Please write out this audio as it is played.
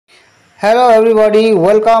Hello everybody,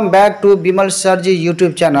 welcome back to Bimal Sarji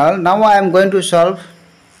YouTube channel. Now I am going to solve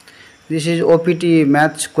this is OPT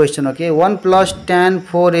maths question. Okay, 1 plus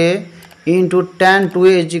tan4A into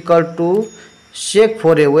tan2A is equal to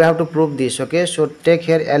sec4A. We have to prove this. Okay, so take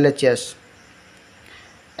here LHS.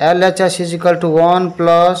 LHS is equal to 1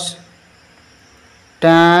 plus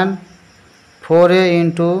tan4A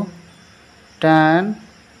into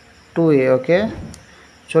tan2A. Okay,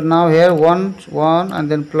 so now here 1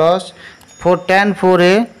 and then plus for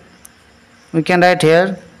tan4A we can write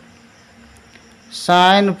here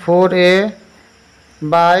sin 4A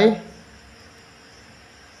by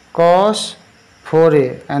cos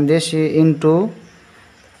 4A, and this is into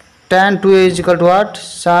tan2A is equal to what?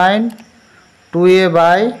 Sin 2A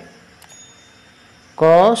by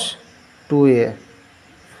cos 2A.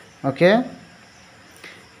 Okay,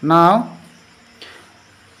 now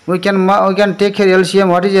we can take here LCM.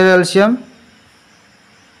 What is your LCM?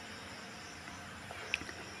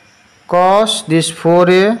 Cos this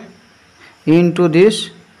 4A into this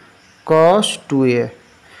cos 2A.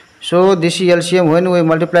 So this is LCM. When we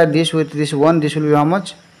multiply this with this 1, this will be how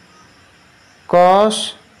much?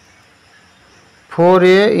 Cos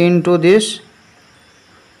 4A into this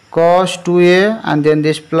cos 2A, and then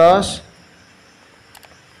this plus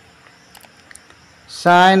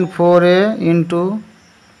sin 4A into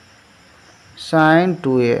sin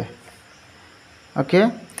 2A.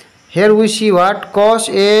 Okay, here we see what? Cos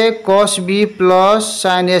A cos B plus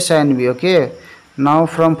sin A sin B. Okay, now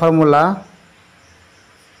from formula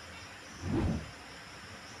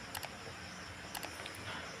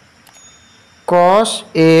cos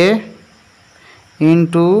A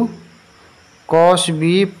into cos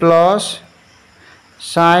B plus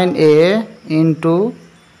sin A into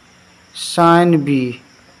sin B.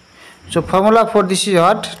 So formula for this is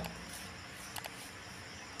what?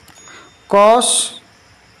 Cos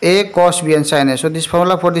A cos B and sin A. So this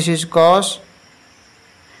formula for this is cos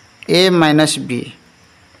A minus B.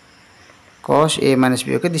 Cos A minus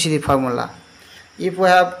B. Okay, this is the formula. If we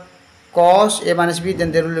have cos A minus B,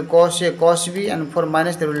 then there will be cos A cos B, and for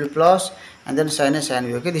minus there will be plus, and then sin A sin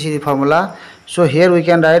B. Okay, this is the formula. So here we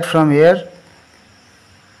can write from here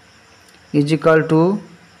is equal to,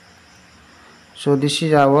 so this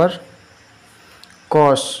is our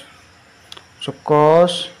cos. So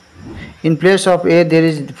cos, in place of A there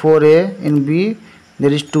is 4A, in B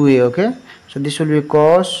there is 2A. Okay, so this will be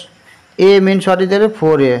cos A means what is there?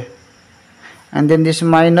 4A, and then this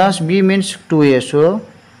minus B means 2A, so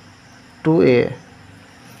 2A,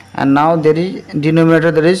 and now there is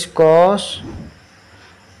denominator, there is cos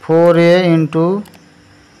 4A into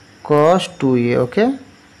cos 2A. Okay,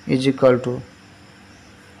 is equal to,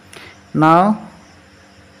 now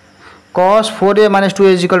cos 4A minus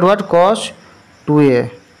 2A is equal to what? Cos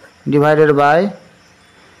 2A divided by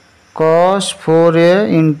cos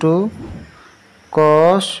 4A into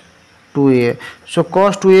cos 2A. So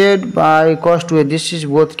cos 2A by cos 2A, this is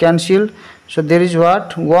both cancelled. So there is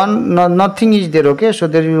what? 1, no, nothing is there. Okay, so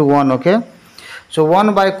there will be 1. Okay, so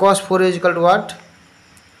 1 by cos 4A is equal to what?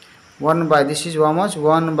 1 by, this is how much?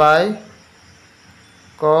 1 by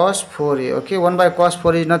cos 4A. Okay, 1 by cos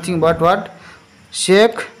 4 is nothing but what?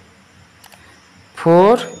 Sec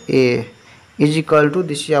 4A is equal to,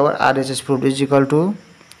 this is our RHS proved, is equal to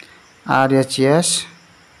RHS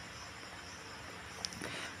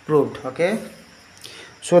proved. Okay,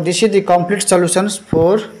 so this is the complete solutions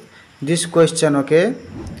for this question. Okay,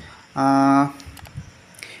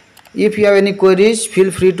 if you have any queries,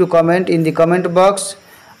 feel free to comment in the comment box.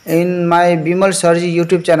 In my Bimal Sarji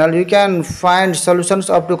YouTube channel, you can find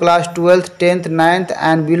solutions up to class 12th, 10th, 9th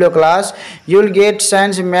and below class. You will get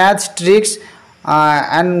science, maths, tricks,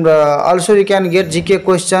 and also you can get GK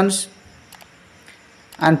questions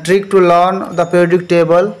and trick to learn the periodic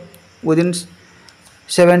table within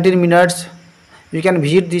 17 minutes. You can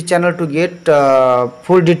visit this channel to get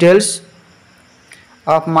full details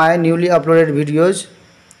of my newly uploaded videos,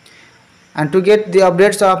 and to get the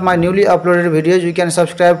updates of my newly uploaded videos, you can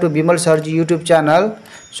subscribe to Bimal Sarji YouTube channel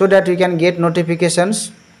so that you can get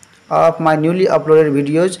notifications of my newly uploaded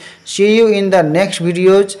videos. See you in the next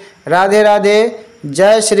videos. Radhe Radhe,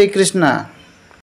 Jai Shri Krishna.